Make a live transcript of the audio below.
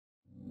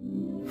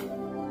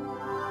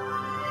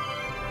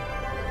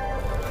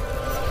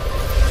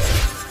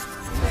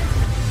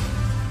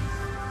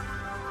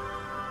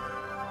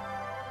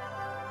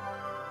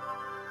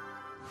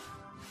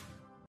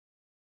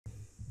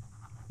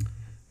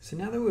So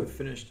now that we've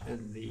finished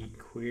in the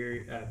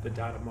query, the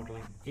data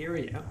modeling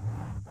area,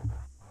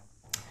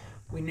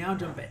 we now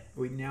jump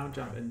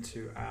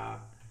into our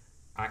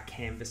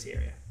canvas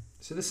area.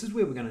 So this is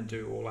where we're going to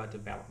do all our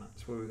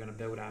developments, where we're going to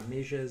build our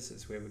measures.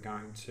 It's where we're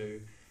going to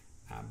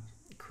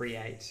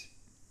create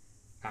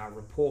our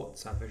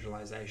reports, our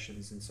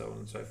visualizations, and so on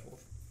and so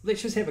forth.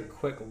 Let's just have a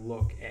quick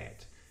look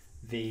at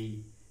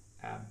the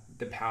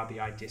Power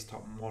BI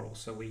desktop model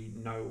so we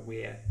know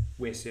where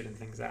certain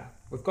things are.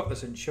 We've got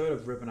this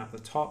intuitive ribbon up the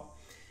top.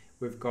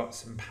 We've got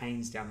some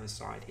panes down the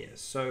side here.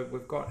 So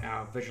we've got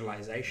our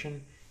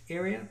visualization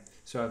area,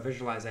 so our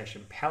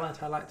visualization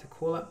palette I like to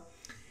call it.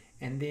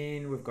 And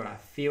then we've got our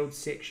field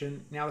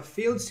section. Now the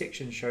field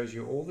section shows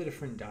you all the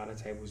different data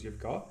tables you've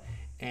got,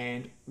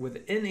 and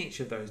within each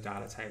of those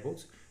data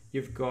tables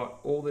you've got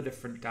all the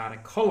different data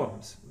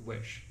columns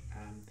which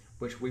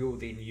we will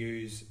then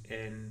use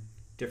in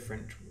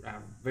different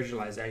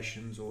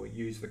visualizations or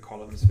use the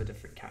columns for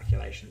different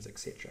calculations,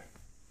 etc.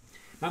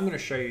 Now I'm going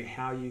to show you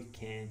how you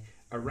can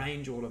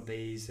arrange all of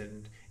these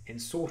and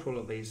sort all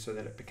of these so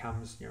that it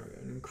becomes, you know,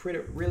 an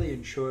really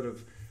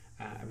intuitive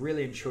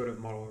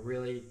model, a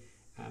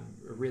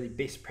really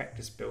best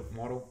practice built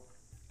model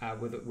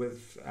with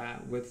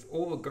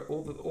all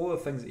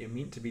the things that you're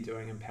meant to be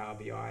doing in Power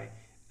BI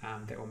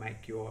that will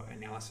make your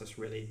analysis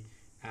really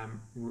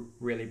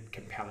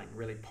compelling,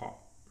 really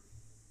pop.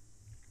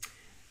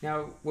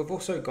 Now we've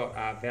also got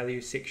our value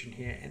section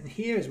here, and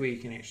here is where you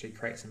can actually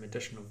create some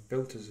additional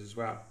filters as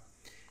well.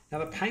 Now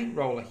the paint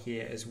roller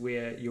here is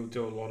where you'll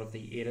do a lot of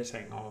the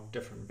editing of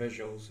different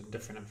visuals and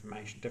different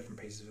information, different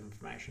pieces of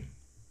information.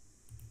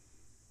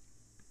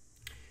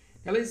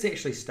 Now let's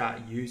actually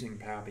start using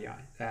Power BI,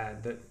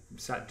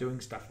 start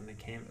doing stuff in the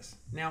canvas.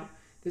 Now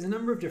there's a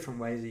number of different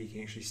ways that you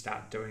can actually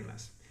start doing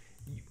this.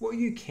 What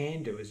you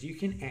can do is you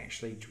can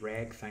actually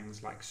drag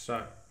things like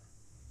so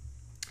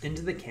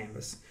into the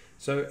canvas.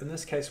 So in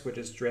this case we're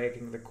just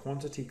dragging the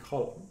quantity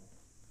column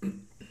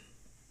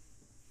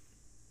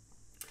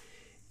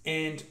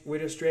and we're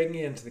just dragging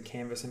it into the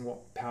canvas, and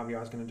what Power BI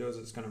is going to do is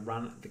it's going to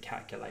run the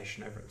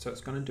calculation over it. So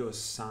it's going to do a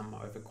sum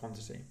over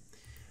quantity.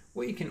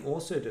 What you can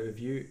also do,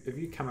 if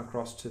you come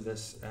across to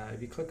this,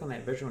 if you click on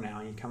that visual now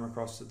and you come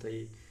across to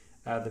the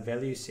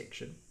value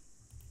section,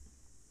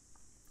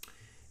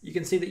 you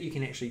can see that you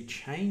can actually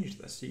change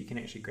this. So you can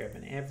actually grab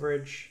an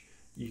average,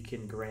 you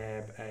can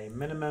grab a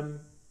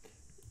minimum,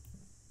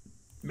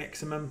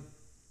 maximum,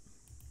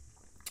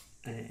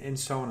 and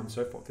so on and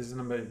so forth. There's a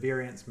number of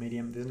variance,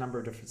 medium. There's a number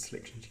of different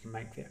selections you can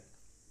make there.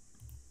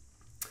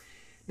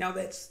 Now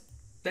that's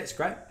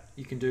great.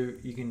 You can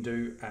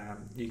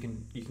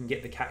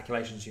get the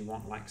calculations you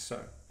want like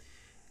so.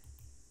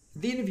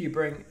 Then if you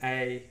bring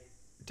a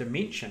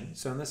dimension,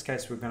 so in this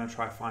case we're going to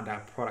try to find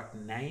our product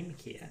name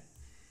here.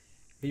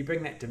 If you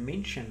bring that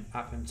dimension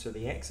up into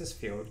the axis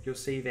field, you'll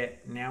see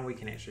that now we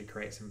can actually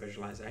create some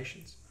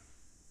visualizations.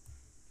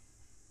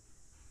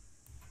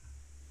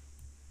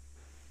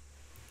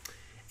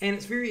 And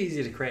it's very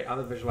easy to create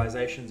other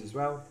visualizations as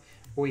well.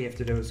 All you have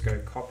to do is go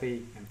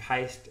copy and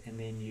paste, and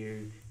then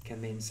you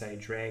can then say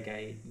drag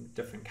a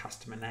different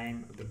customer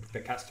name, the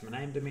customer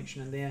name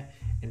dimension in there,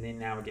 and then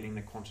now we're getting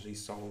the quantity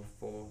solved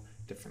for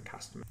different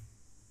customers.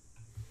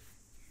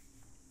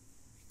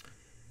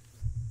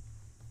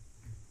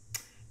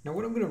 Now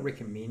what I'm going to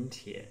recommend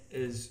here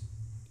is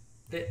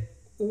that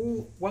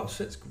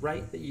whilst it's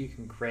great that you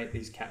can create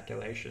these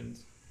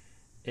calculations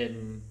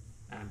in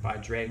by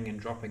dragging and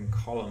dropping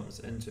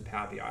columns into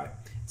Power BI,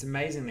 it's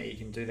amazing that you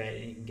can do that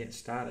and you can get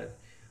started.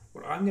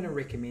 What I'm going to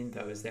recommend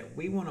though is that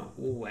we want to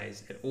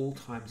always at all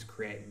times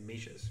create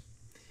measures.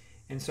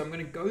 And so I'm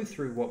going to go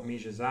through what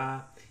measures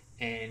are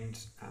and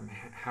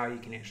how you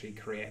can actually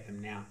create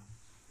them now.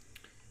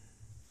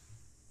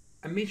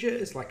 A measure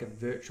is like a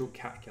virtual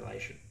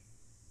calculation.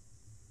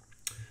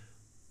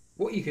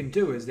 What you can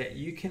do is that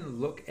you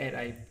can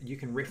you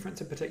can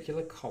reference a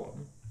particular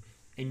column,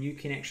 and you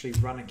can actually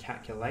run a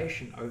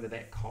calculation over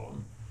that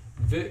column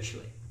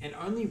virtually, and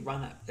only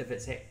run it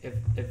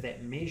if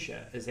that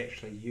measure is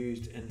actually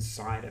used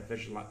inside a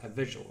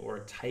visual or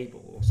a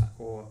table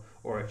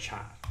or a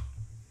chart.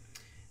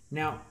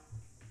 Now,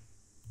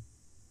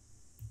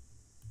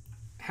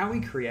 how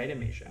we create a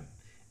measure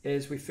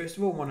is we first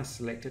of all want to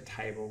select a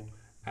table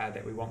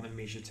that we want the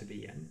measure to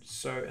be in.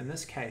 So in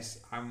this case,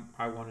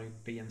 I want to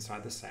be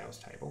inside the sales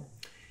table,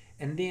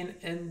 and then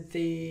in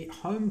the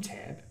home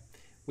tab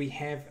we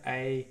have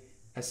a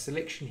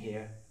selection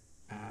here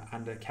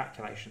under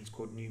calculations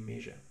called new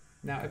measure.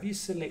 Now if you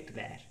select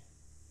that,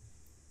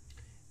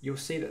 you'll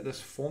see that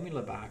this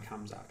formula bar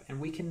comes up, and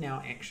we can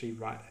now actually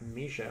write a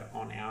measure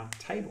on our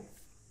table.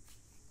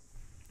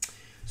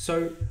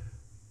 So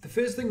the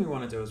first thing we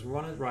want to do is we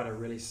want to write a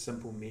really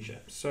simple measure.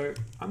 So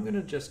I'm going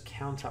to just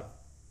count up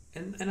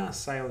in our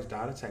sales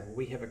data table.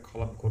 We have a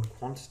column called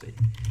quantity,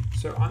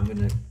 so I'm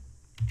going to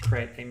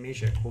create a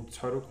measure called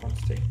total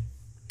quantity,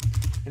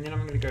 and then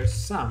I'm going to go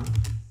sum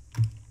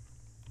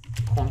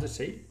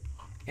quantity,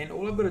 and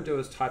all I've got to do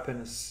is type in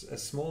a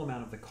small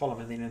amount of the column,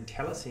 and then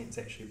IntelliSense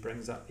actually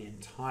brings up the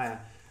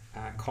entire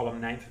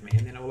column name for me,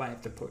 and then all I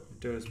have to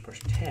do is push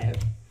tab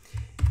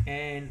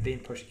and then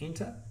push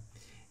enter,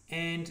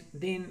 and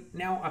then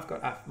now I've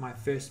got my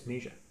first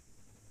measure.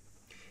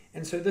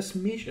 And so this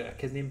measure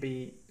can then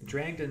be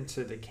dragged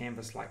into the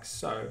canvas like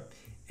so,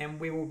 and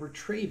we will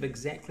retrieve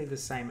exactly the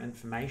same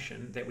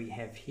information that we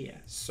have here.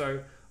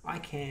 So I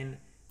can,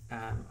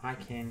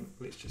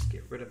 let's just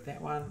get rid of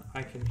that one.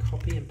 I can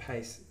copy and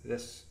paste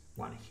this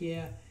one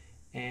here,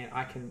 and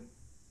I can,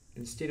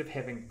 instead of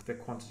having the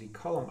quantity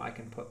column, I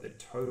can put the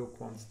total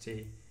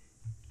quantity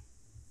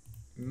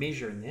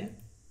measure in there,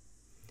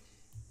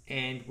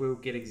 and we'll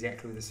get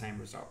exactly the same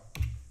result.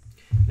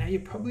 Now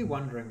you're probably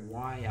wondering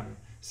why I'm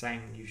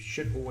saying you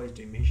should always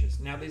do measures.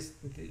 Now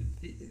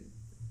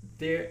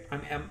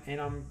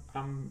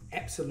I'm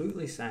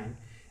absolutely saying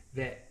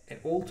that at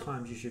all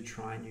times you should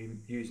try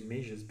and use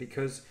measures,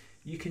 because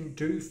you can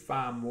do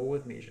far more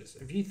with measures.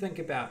 If you think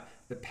about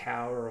the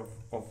power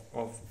of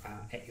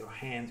at your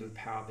hands with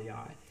Power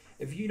BI,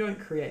 if you don't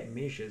create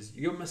measures,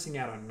 you're missing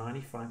out on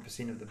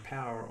 95% of the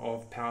power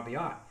of Power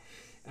BI.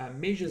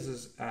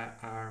 Measures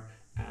are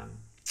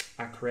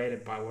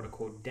created by what are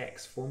called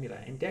DAX formula,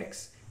 and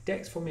DAX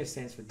formula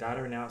stands for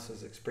data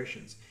analysis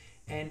expressions,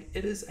 and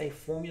it is a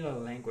formula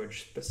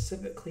language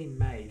specifically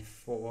made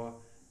for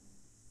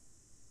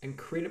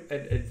incredible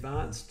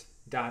advanced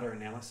data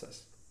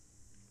analysis.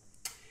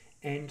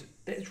 And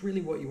that's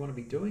really what you want to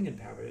be doing in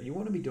Power BI. You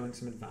want to be doing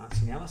some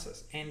advanced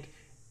analysis, and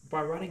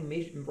by writing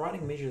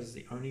measures is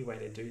the only way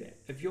to do that.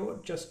 If you're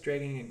just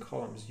dragging in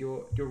columns,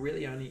 you're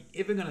really only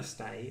ever going to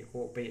stay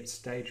or be at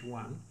stage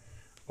one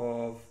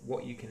of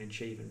what you can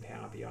achieve in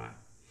Power BI.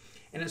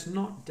 And it's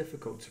not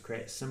difficult to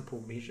create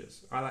simple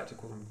measures. I like to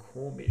call them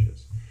core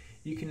measures.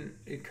 You can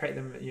create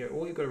them,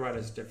 all you've got to write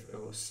is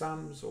or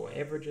sums or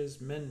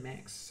averages, min,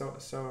 max, so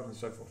on and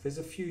so forth. There's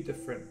a few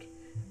different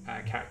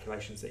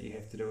calculations that you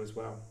have to do as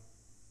well.